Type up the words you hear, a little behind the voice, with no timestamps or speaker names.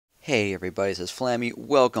Hey everybody, this is Flammy.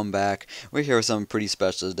 Welcome back. We're here with something pretty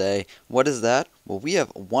special today. What is that? Well, we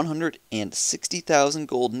have 160,000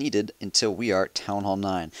 gold needed until we are Town Hall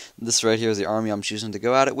 9. This right here is the army I'm choosing to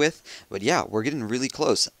go at it with. But yeah, we're getting really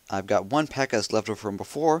close. I've got one PEKKAs left over from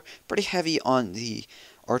before. Pretty heavy on the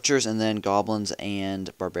archers and then goblins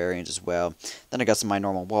and barbarians as well. Then I got some of my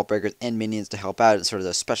normal wall breakers and minions to help out in sort of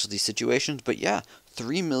those specialty situations. But yeah,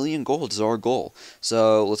 3 million gold is our goal.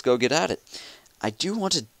 So let's go get at it. I do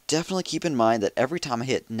want to definitely keep in mind that every time I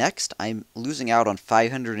hit next, I'm losing out on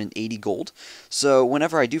 580 gold. So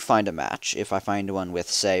whenever I do find a match, if I find one with,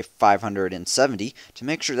 say, 570, to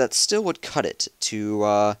make sure that still would cut it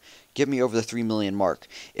to get me over the 3 million mark.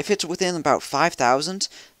 If it's within about 5,000,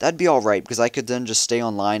 that'd be alright, because I could then just stay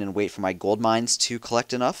online and wait for my gold mines to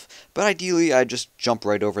collect enough. But ideally, I'd just jump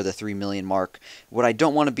right over the 3 million mark. What I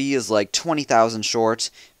don't want to be is like 20,000 short,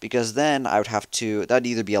 because then I would have to, that'd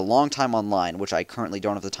either be a long time online, which I currently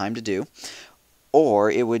don't have the time to do, or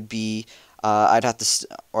it would be I'd have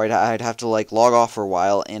to like log off for a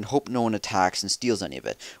while and hope no one attacks and steals any of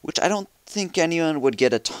it, which I don't think anyone would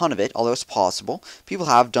get a ton of it, although it's possible. People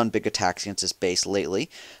have done big attacks against this base lately,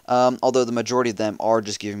 although the majority of them are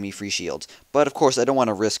just giving me free shields. But of course, I don't want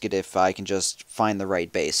to risk it if I can just find the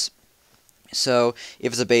right base. So,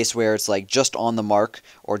 if it's a base where it's like just on the mark,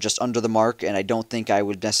 or just under the mark, and I don't think I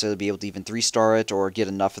would necessarily be able to even 3-star it, or get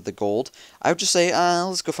enough of the gold, I would just say,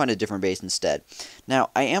 let's go find a different base instead. Now,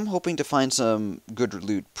 I am hoping to find some good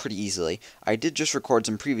loot pretty easily. I did just record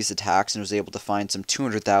some previous attacks, and was able to find some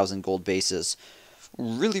 200,000 gold bases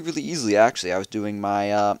really easily, actually. I was doing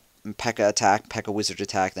my, P.E.K.KA attack, P.E.K.KA wizard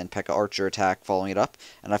attack, then P.E.K.KA archer attack, following it up,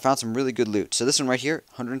 and I found some really good loot. So this one right here,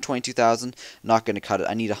 122,000, not going to cut it.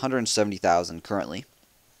 I need 170,000 currently,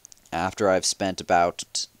 after I've spent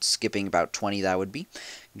about, skipping about 20 that would be,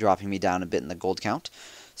 dropping me down a bit in the gold count.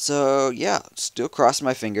 So yeah, still crossing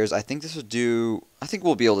my fingers. I think this will do, I think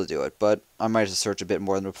we'll be able to do it, but I might have to search a bit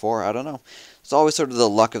more than before, I don't know. It's always sort of the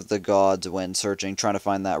luck of the gods when searching, trying to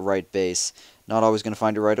find that right base. Not always going to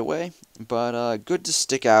find it right away, but good to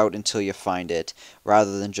stick out until you find it,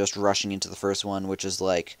 rather than just rushing into the first one, which is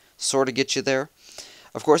like, sort of get you there.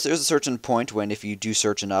 Of course, there's a certain point when if you do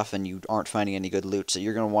search enough and you aren't finding any good loot, so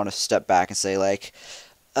you're going to want to step back and say like,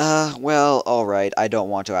 well, alright, I don't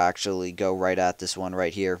want to actually go right at this one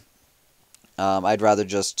right here. I'd rather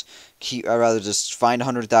just find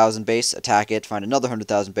 100,000 base, attack it, find another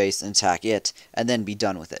 100,000 base, and attack it, and then be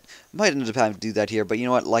done with it. Might end up having to do that here, but you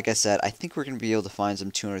know what? Like I said, I think we're going to be able to find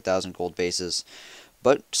some 200,000 gold bases.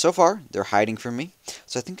 But so far, they're hiding from me,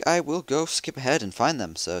 so I think I will go skip ahead and find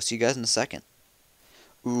them. So see you guys in a second.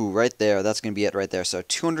 Ooh, right there. That's going to be it right there. So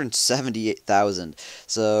 278,000.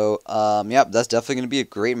 So, yep, that's definitely going to be a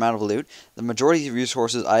great amount of loot. The majority of the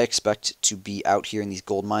resources I expect to be out here in these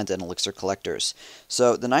gold mines and elixir collectors.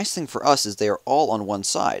 So the nice thing for us is they are all on one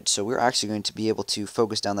side. So we're actually going to be able to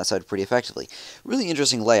focus down that side pretty effectively. Really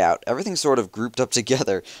interesting layout. Everything's sort of grouped up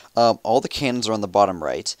together. All the cannons are on the bottom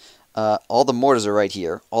right. All the mortars are right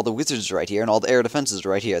here, all the wizards are right here, and all the air defenses are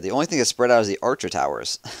right here. The only thing that's spread out is the archer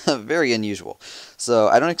towers. Very unusual. So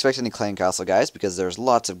I don't expect any clan castle guys, because there's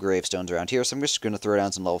lots of gravestones around here, so I'm just going to throw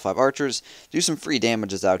down some level 5 archers, do some free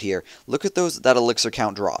damages out here. Look at that elixir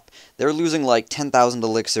count drop. They're losing like 10,000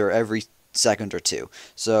 elixir every second or two.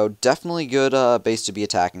 So definitely good base to be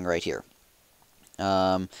attacking right here.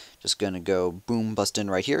 Just gonna go boom, bust in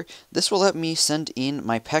right here. This will let me send in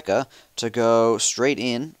my P.E.K.KA to go straight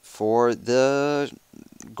in for the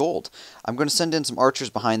gold. I'm gonna send in some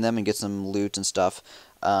archers behind them and get some loot and stuff.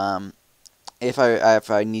 If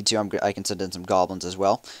I need to, I can send in some goblins as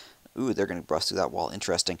well. Ooh, they're going to bust through that wall.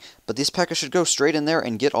 Interesting. But these P.E.K.KAs should go straight in there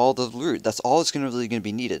and get all the loot. That's all that's really going to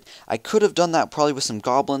be needed. I could have done that probably with some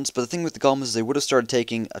goblins, but the thing with the goblins is they would have started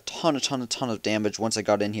taking a ton of damage once I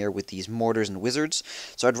got in here with these mortars and wizards.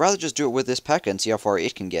 So I'd rather just do it with this P.E.K.KA and see how far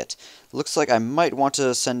it can get. Looks like I might want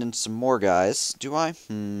to send in some more guys. Do I?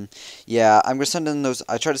 Yeah, I'm going to send in those.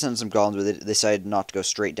 I tried to send in some goblins, but they decided not to go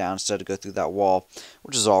straight down instead to go through that wall,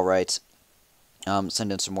 which is alright.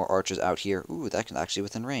 Send in some more archers out here. Ooh, that can actually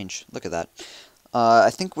within range. Look at that. I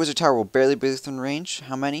think Wizard Tower will barely be within range.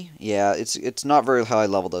 How many? Yeah, it's not very high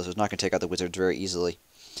level though, so it's not going to take out the wizards very easily.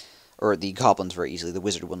 Or the goblins very easily. The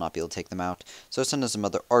wizard will not be able to take them out. So send in some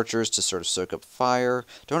other archers to sort of soak up fire.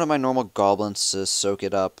 Don't have my normal goblins to soak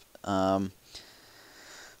it up.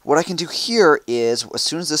 What I can do here is, as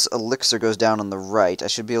soon as this elixir goes down on the right, I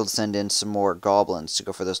should be able to send in some more goblins to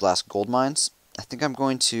go for those last gold mines. I think I'm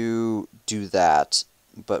going to do that,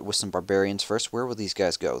 but with some barbarians first. Where will these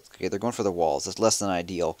guys go? Okay, they're going for the walls. That's less than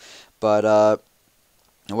ideal. But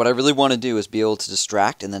what I really want to do is be able to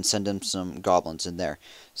distract and then send in some goblins in there.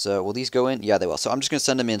 So will these go in? Yeah, they will. So I'm just going to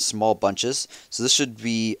send them in small bunches. So this should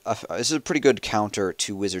be this is a pretty good counter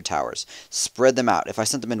to wizard towers. Spread them out. If I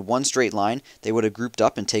sent them in one straight line, they would have grouped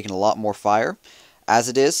up and taken a lot more fire. As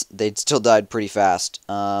it is, they'd still died pretty fast.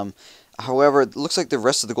 However, it looks like the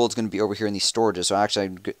rest of the gold is going to be over here in these storages. So actually,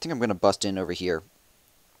 I think I'm going to bust in over here.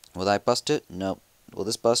 Will that bust it? Nope. Will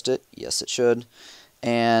this bust it? Yes, it should.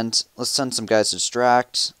 And let's send some guys to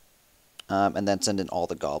distract. And then send in all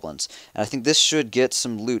the goblins. And I think this should get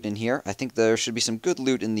some loot in here. I think there should be some good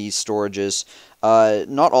loot in these storages.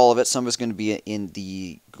 Not all of it. Some of it's going to be in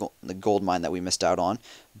the gold mine that we missed out on.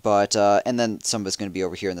 But and then some of it's going to be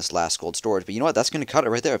over here in this last gold storage. But you know what? That's going to cut it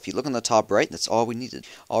right there. If you look on the top right, that's all we needed.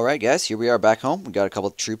 Alright guys, here we are back home. We got a couple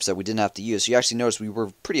of troops that we didn't have to use. So you actually noticed we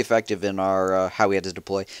were pretty effective in our how we had to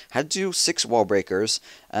deploy. Had to do 6 wall breakers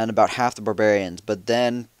and about half the barbarians. But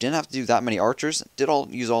then didn't have to do that many archers. Did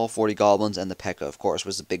use all 40 goblins, and the P.E.K.KA, of course,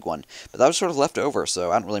 was the big one. But that was sort of left over,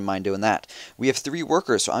 so I don't really mind doing that. We have 3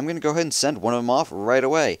 workers, so I'm going to go ahead and send one of them off right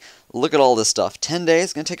away. Look at all this stuff. 10 days.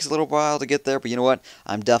 It's going to take us a little while to get there, but you know what?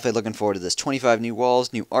 I'm definitely looking forward to this. 25 new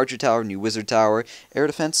walls, new archer tower, new wizard tower, air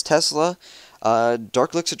defense, Tesla,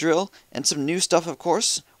 dark elixir drill, and some new stuff, of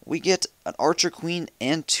course. We get an archer queen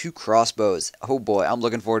and 2 crossbows. Oh boy, I'm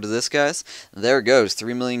looking forward to this, guys. There it goes.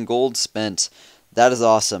 3 million gold spent. That is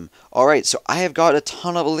awesome. Alright, so I have got a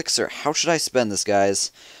ton of elixir. How should I spend this,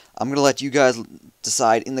 guys? I'm going to let you guys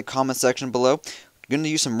decide in the comment section below. I'm going to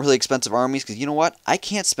use some really expensive armies, because you know what? I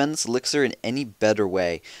can't spend this elixir in any better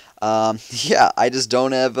way. Yeah, I just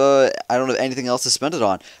don't have anything else to spend it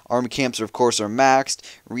on. Army camps, of course, are maxed.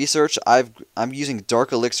 Research, I'm using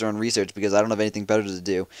dark elixir on research because I don't have anything better to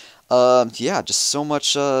do. Yeah, just so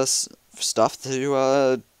much stuff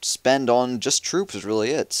to spend on just troops is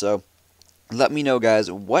really it. So let me know,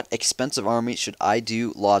 guys, what expensive army should I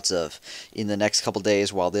do lots of in the next couple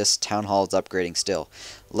days while this town hall is upgrading still.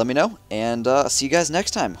 Let me know, and see you guys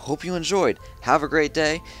next time. Hope you enjoyed. Have a great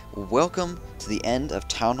day. Welcome to the end of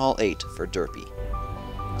Town Hall 8 for Derpy.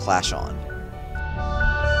 Clash on.